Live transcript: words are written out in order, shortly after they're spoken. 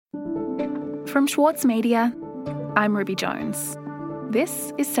From Schwartz Media, I'm Ruby Jones.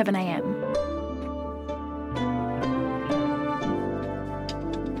 This is 7am.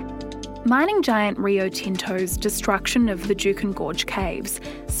 Mining giant Rio Tinto's destruction of the Juukan Gorge caves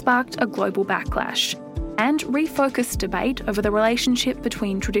sparked a global backlash and refocused debate over the relationship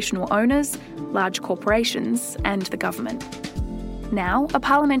between traditional owners, large corporations and the government. Now, a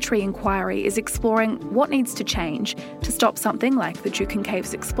parliamentary inquiry is exploring what needs to change to stop something like the Juukan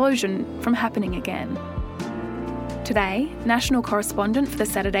Caves explosion from happening again. Today, national correspondent for the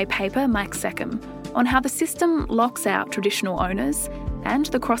Saturday paper, Mike Seckham, on how the system locks out traditional owners and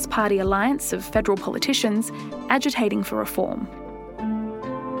the cross-party alliance of federal politicians agitating for reform.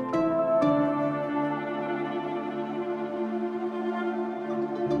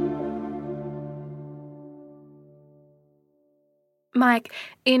 Mike,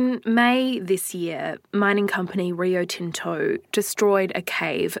 in May this year, mining company Rio Tinto destroyed a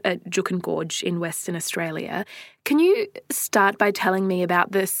cave at Juukan Gorge in Western Australia. Can you start by telling me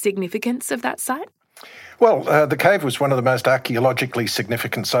about the significance of that site? Well, the cave was one of the most archaeologically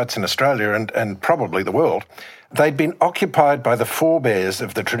significant sites in Australia and probably the world. They'd been occupied by the forebears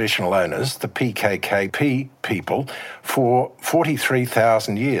of the traditional owners, the PKKP people, for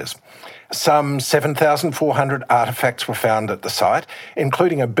 43,000 years. Some 7,400 artefacts were found at the site,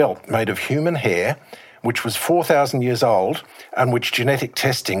 including a belt made of human hair, which was 4,000 years old and which genetic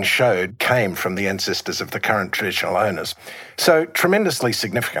testing showed came from the ancestors of the current traditional owners. So tremendously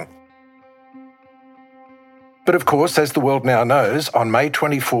significant. But of course, as the world now knows, on May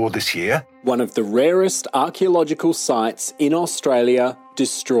 24 this year, one of the rarest archaeological sites in Australia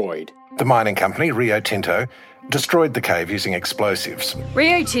destroyed. The mining company, Rio Tinto, destroyed the cave using explosives.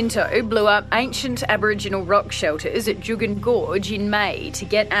 Rio Tinto blew up ancient Aboriginal rock shelters at Juukan Gorge in May to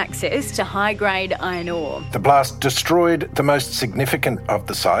get access to high-grade iron ore. The blast destroyed the most significant of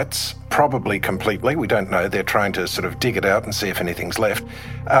the sites, probably completely. We don't know. They're trying to sort of dig it out and see if anything's left,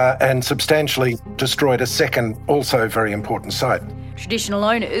 and substantially destroyed a second, also very important site. Traditional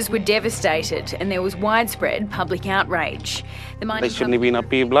owners were devastated and there was widespread public outrage. They shouldn't have been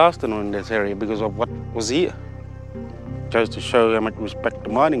up here blasting in this area because of what was here. Goes to show how much respect the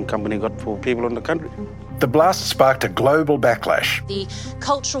mining company got for people in the country. The blast sparked a global backlash. The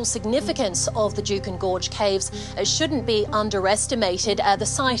cultural significance of the Juukan Gorge caves shouldn't be underestimated. The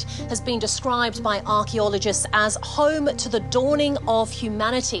site has been described by archaeologists as home to the dawning of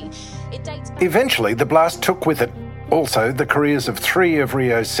humanity. It dates back. Eventually, the blast took with it also the careers of three of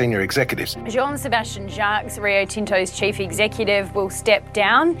Rio's senior executives. Jean-Sébastien Jacques, Rio Tinto's chief executive, will step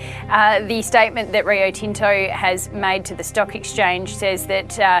down. The statement that Rio Tinto has made to the stock exchange says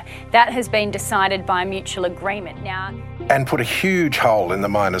that that has been decided by mutual agreement now. And put a huge hole in the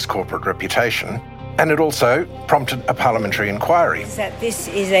miners' corporate reputation. And it also prompted a parliamentary inquiry. That this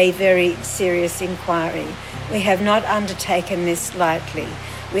is a very serious inquiry. We have not undertaken this lightly.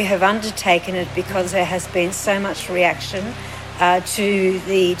 We have undertaken it because there has been so much reaction to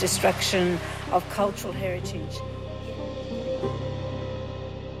the destruction of cultural heritage.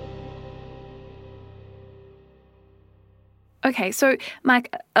 Okay, so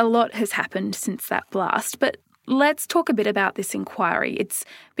Mike, a lot has happened since that blast, but let's talk a bit about this inquiry. It's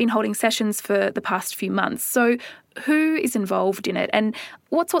been holding sessions for the past few months. So who is involved in it and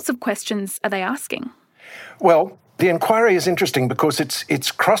what sorts of questions are they asking? Well, the inquiry is interesting because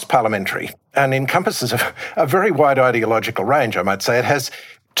it's cross-parliamentary and encompasses a very wide ideological range, I might say. It has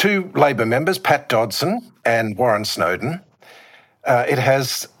two Labor members, Pat Dodson and Warren Snowden. It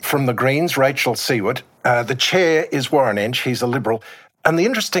has, from the Greens, Rachel Siewert. The chair is Warren Entsch, he's a Liberal. And the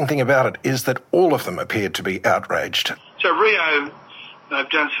interesting thing about it is that all of them appeared to be outraged. So Rio, they've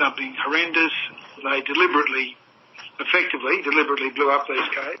done something horrendous. They effectively blew up these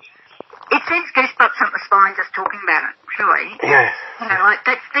caves. It sends goosebumps up the spine just talking about it, really. Yeah. You know, like,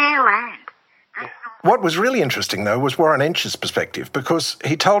 that's their land. What was really interesting, though, was Warren Entsch's perspective, because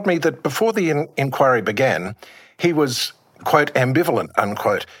he told me that before the inquiry began, he was, quote, ambivalent,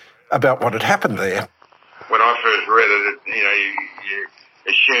 unquote, about what had happened there. When I first read it, you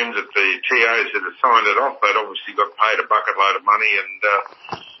assumed that the TOs that had signed it off, they'd obviously got paid a bucket load of money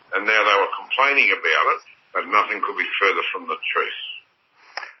and now they were complaining about it, but nothing could be further from the truth.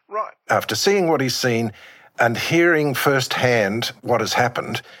 Right. After seeing what he's seen and hearing firsthand what has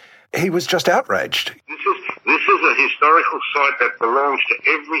happened, he was just outraged. This is a historical site that belongs to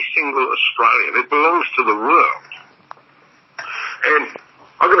every single Australian. It belongs to the world. And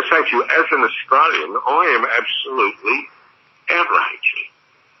I've got to say to you, as an Australian, I am absolutely outraged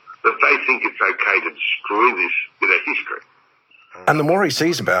that they think it's okay to destroy this bit of history. And the more he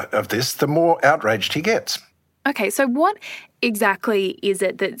sees of this, the more outraged he gets. Okay, so what exactly is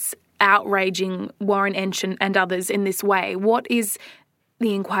it that's outraging Warren Entsch and others in this way? What is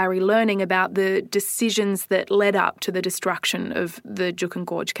the inquiry learning about the decisions that led up to the destruction of the Juukan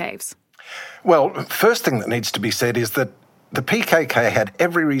Gorge Caves? Well, first thing that needs to be said is that the PKK had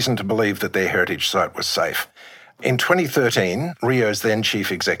every reason to believe that their heritage site was safe. In 2013, Rio's then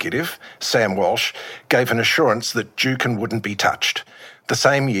chief executive, Sam Walsh, gave an assurance that Juukan wouldn't be touched. The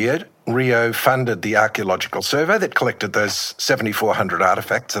same year, Rio funded the archaeological survey that collected those 7,400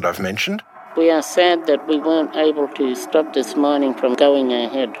 artefacts that I've mentioned. We are sad that we weren't able to stop this mining from going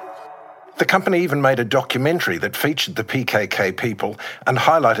ahead. The company even made a documentary that featured the PKK people and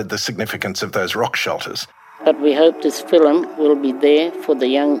highlighted the significance of those rock shelters. But we hope this film will be there for the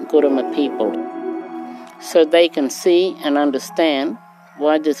young Guruma people, so they can see and understand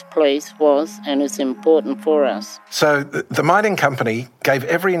why this place was and is important for us. So the mining company gave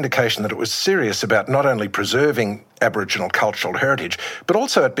every indication that it was serious about not only preserving Aboriginal cultural heritage, but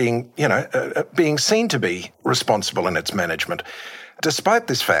also it being, being seen to be responsible in its management. Despite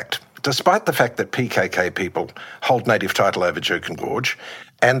the fact that PKK people hold native title over Juukan Gorge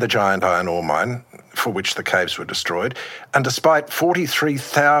and the giant iron ore mine for which the caves were destroyed, and despite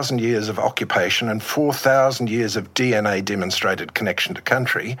 43,000 years of occupation and 4,000 years of DNA demonstrated connection to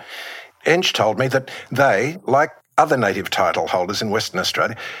country, Entsch told me that they, like other native title holders in Western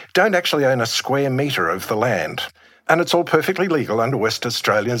Australia, don't actually own a square metre of the land. And it's all perfectly legal under West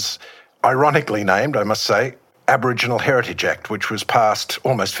Australia's, ironically named, I must say, Aboriginal Heritage Act, which was passed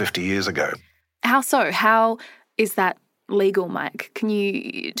almost 50 years ago. How so? How is that legal, Mike? Can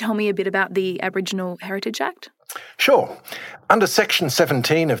you tell me a bit about the Aboriginal Heritage Act? Sure. Under Section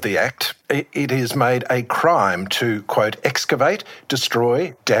 17 of the Act, it is made a crime to, quote, excavate,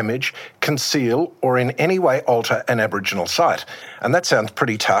 destroy, damage, conceal, or in any way alter an Aboriginal site. And that sounds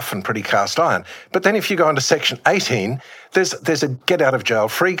pretty tough and pretty cast iron. But then if you go on to Section 18, there's a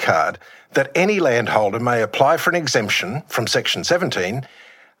get-out-of-jail-free card that any landholder may apply for an exemption from Section 17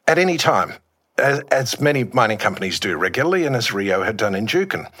 at any time, as many mining companies do regularly and as Rio had done in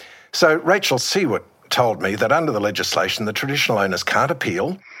Juukan. So Rachel Seward told me that under the legislation, the traditional owners can't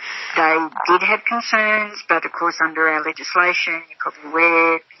appeal. They did have concerns, but of course under our legislation, you're probably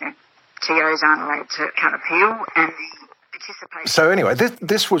aware, TOs aren't allowed to can't appeal, and the participation... So anyway,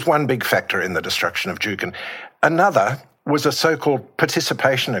 this was one big factor in the destruction of Juukan. Another was a so-called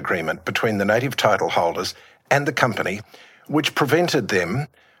participation agreement between the native title holders and the company, which prevented them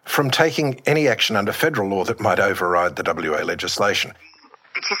from taking any action under federal law that might override the WA legislation.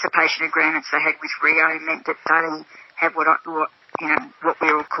 Participation agreements they had with Rio meant that they have what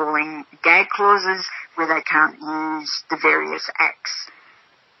we were calling gag clauses, where they can't use the various acts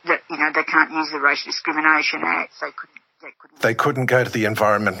that they can't use the Racial Discrimination Act. They couldn't go to the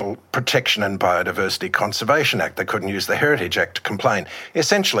Environmental Protection and Biodiversity Conservation Act. They couldn't use the Heritage Act to complain.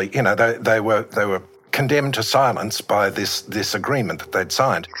 Essentially, they were condemned to silence by this agreement that they'd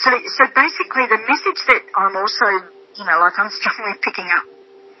signed. So basically, the message that I'm also, I'm strongly picking up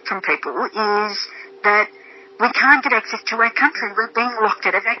from people is that we can't get access to our country. We're being locked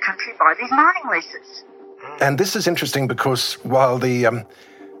out of our country by these mining leases. And this is interesting because while the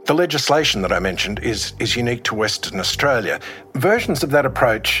legislation that I mentioned is unique to Western Australia, versions of that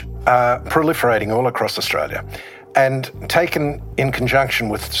approach are proliferating all across Australia. And taken in conjunction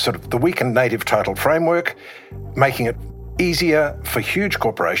with sort of the weakened native title framework, making it easier for huge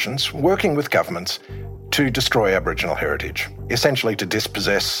corporations working with governments to destroy Aboriginal heritage, essentially to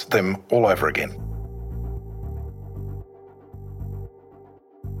dispossess them all over again.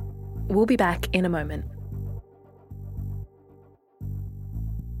 We'll be back in a moment.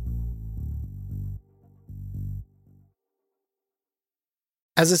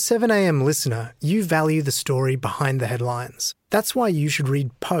 As a 7am listener, you value the story behind the headlines. That's why you should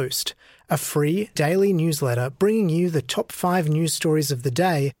read Post, a free daily newsletter bringing you the top 5 news stories of the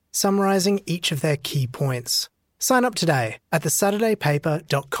day, summarising each of their key points. Sign up today at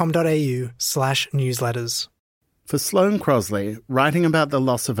thesaturdaypaper.com.au/newsletters. For Sloane Crosley, writing about the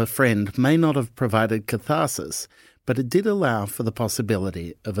loss of a friend may not have provided catharsis, but it did allow for the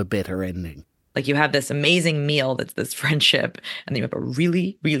possibility of a better ending. Like, you have this amazing meal that's this friendship, and then you have a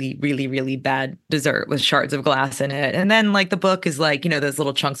really, really, really, really bad dessert with shards of glass in it. And then, the book is those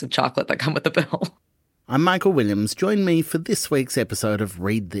little chunks of chocolate that come with the bill. I'm Michael Williams. Join me for this week's episode of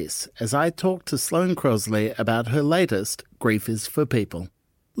Read This as I talk to Sloane Crosley about her latest, Grief is for People.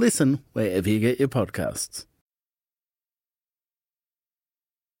 Listen wherever you get your podcasts.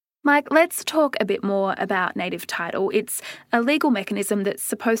 Mike, let's talk a bit more about native title. It's a legal mechanism that's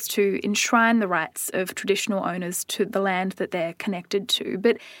supposed to enshrine the rights of traditional owners to the land that they're connected to.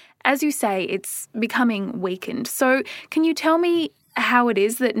 But as you say, it's becoming weakened. So can you tell me how it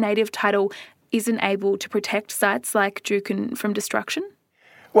is that native title isn't able to protect sites like Juukan from destruction?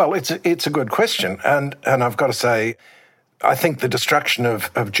 Well, it's a good question. And I've got to say, I think the destruction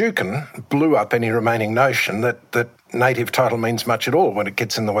of Juukan blew up any remaining notion that native title means much at all when it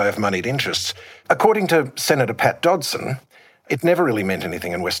gets in the way of moneyed interests. According to Senator Pat Dodson, it never really meant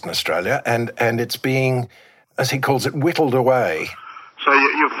anything in Western Australia, and it's being, as he calls it, whittled away. So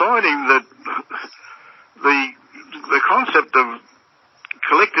you're finding that the concept of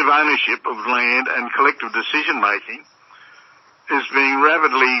collective ownership of land and collective decision-making is being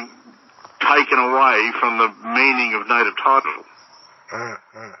rapidly taken away from the meaning of native title.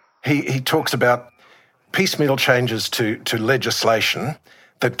 He talks about piecemeal changes to legislation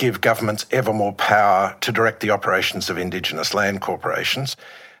that give governments ever more power to direct the operations of Indigenous land corporations.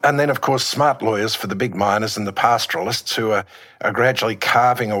 And then, of course, smart lawyers for the big miners and the pastoralists who are gradually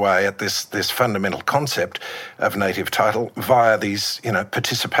carving away at this fundamental concept of native title via these,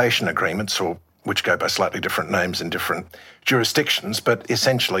 participation agreements, or which go by slightly different names in different jurisdictions, but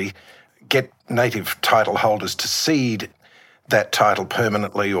essentially get native title holders to cede that title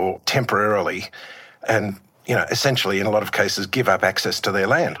permanently or temporarily and, essentially in a lot of cases give up access to their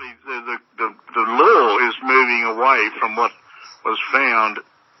land. The law is moving away from what was found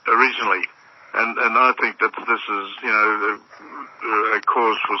originally, and I think that this is, a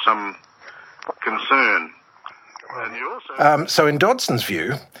cause for some concern. And you also so in Dodson's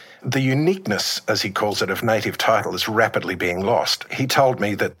view, the uniqueness, as he calls it, of native title is rapidly being lost. He told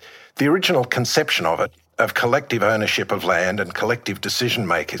me that the original conception of it, of collective ownership of land and collective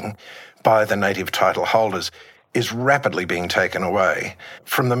decision-making by the native title holders, is rapidly being taken away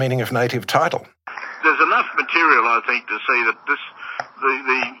from the meaning of native title. There's enough material, I think, to see that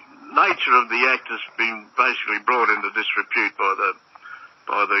the nature of the act has been basically brought into disrepute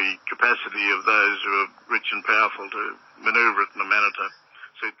by the capacity of those who are rich and powerful to manoeuvre it in a manner to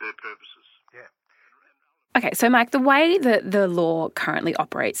suit their purposes. Okay, so Mike, the way that the law currently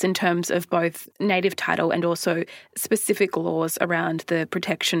operates in terms of both native title and also specific laws around the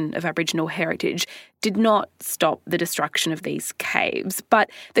protection of Aboriginal heritage did not stop the destruction of these caves, but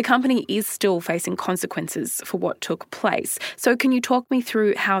the company is still facing consequences for what took place. So can you talk me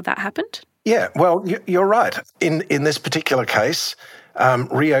through how that happened? Yeah, well, you're right. In this particular case,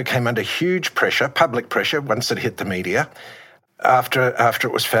 Rio came under huge pressure, public pressure, once it hit the media, after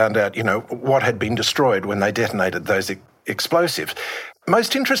it was found out, what had been destroyed when they detonated those explosives.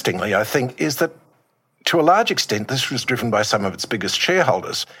 Most interestingly, I think, is that to a large extent this was driven by some of its biggest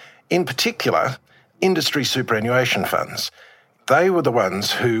shareholders, in particular industry superannuation funds. They were the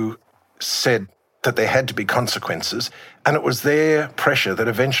ones who said that there had to be consequences, and it was their pressure that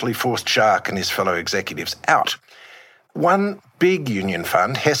eventually forced Jacques and his fellow executives out. One big union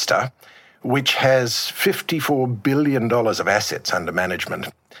fund, HESTA, which has $54 billion of assets under management,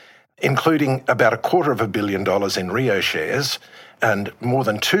 including about $250 million in Rio shares and more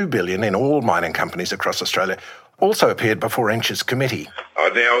than $2 billion in all mining companies across Australia, also appeared before Ench's committee.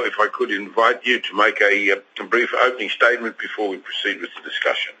 Now, if I could invite you to make a brief opening statement before we proceed with the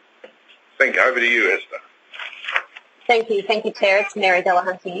discussion. Over to you, Esther. Thank you, Chair. It's Mary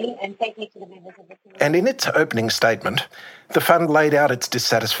Delahunty, and thank you to the members of the committee. And in its opening statement, the fund laid out its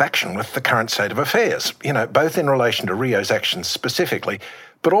dissatisfaction with the current state of affairs, both in relation to Rio's actions specifically,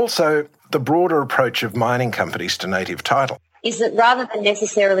 but also the broader approach of mining companies to native title. Is that rather than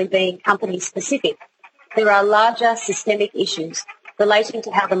necessarily being company-specific, there are larger systemic issues relating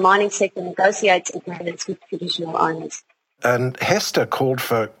to how the mining sector negotiates agreements with traditional owners. And HESTA called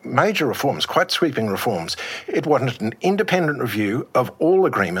for major reforms, quite sweeping reforms. It wanted an independent review of all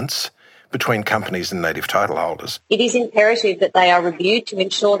agreements between companies and native title holders. It is imperative that they are reviewed to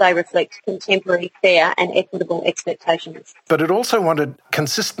ensure they reflect contemporary, fair and equitable expectations. But it also wanted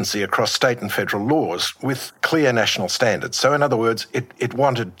consistency across state and federal laws with clear national standards. So in other words, it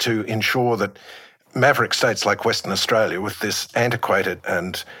wanted to ensure that maverick states like Western Australia, with this antiquated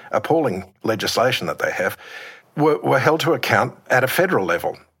and appalling legislation that they have, were held to account at a federal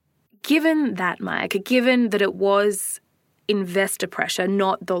level. Given that, Mike, given that it was investor pressure,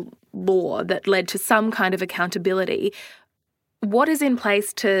 not the law, that led to some kind of accountability, what is in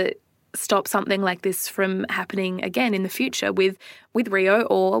place to stop something like this from happening again in the future with Rio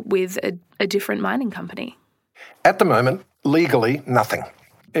or with a different mining company? At the moment, legally, nothing.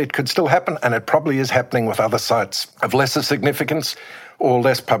 It could still happen, and it probably is happening with other sites of lesser significance or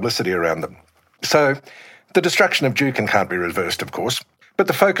less publicity around them. So the destruction of Juukan can't be reversed, of course, but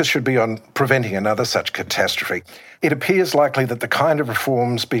the focus should be on preventing another such catastrophe. It appears likely that the kind of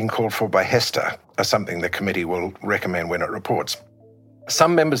reforms being called for by HESTA are something the committee will recommend when it reports.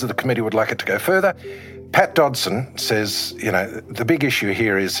 Some members of the committee would like it to go further. Pat Dodson says, the big issue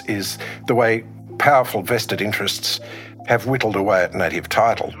here is the way powerful vested interests have whittled away at native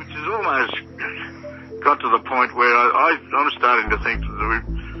title. Which has almost got to the point where I'm starting to think that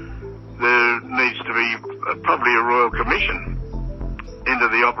there needs to be probably a royal commission into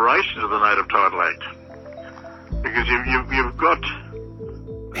the operations of the Native Title Act. Because you've got...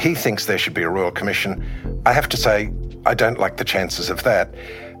 He thinks there should be a royal commission. I have to say, I don't like the chances of that.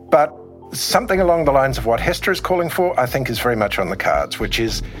 But something along the lines of what Hester is calling for, I think is very much on the cards, which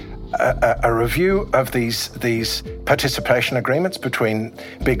is a review of these participation agreements between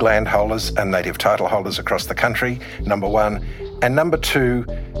big landholders and native title holders across the country, number one. And number two,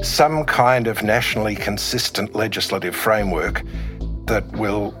 some kind of nationally consistent legislative framework that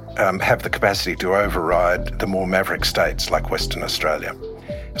will have the capacity to override the more maverick states like Western Australia.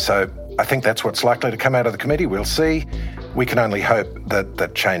 So I think that's what's likely to come out of the committee. We'll see. We can only hope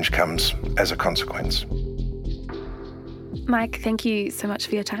that change comes as a consequence. Mike, thank you so much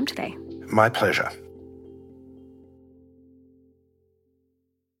for your time today. My pleasure.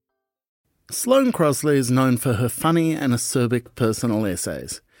 Sloane Crosley is known for her funny and acerbic personal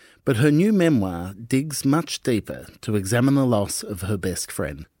essays, but her new memoir digs much deeper to examine the loss of her best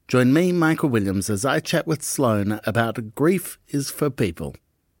friend. Join me, Michael Williams, as I chat with Sloane about Grief is for People.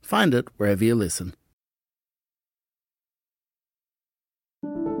 Find it wherever you listen.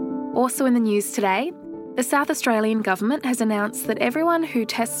 Also in the news today, the South Australian Government has announced that everyone who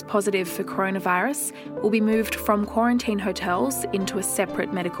tests positive for coronavirus will be moved from quarantine hotels into a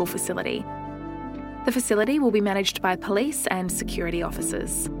separate medical facility. The facility will be managed by police and security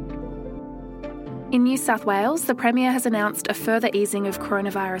officers. In New South Wales, the Premier has announced a further easing of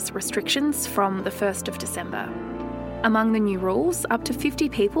coronavirus restrictions from the 1st of December. Among the new rules, up to 50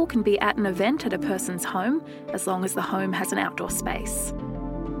 people can be at an event at a person's home, as long as the home has an outdoor space.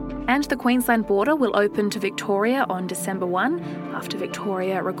 And the Queensland border will open to Victoria on December 1, after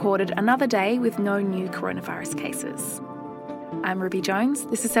Victoria recorded another day with no new coronavirus cases. I'm Ruby Jones.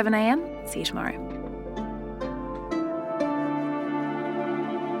 This is 7am. See you tomorrow.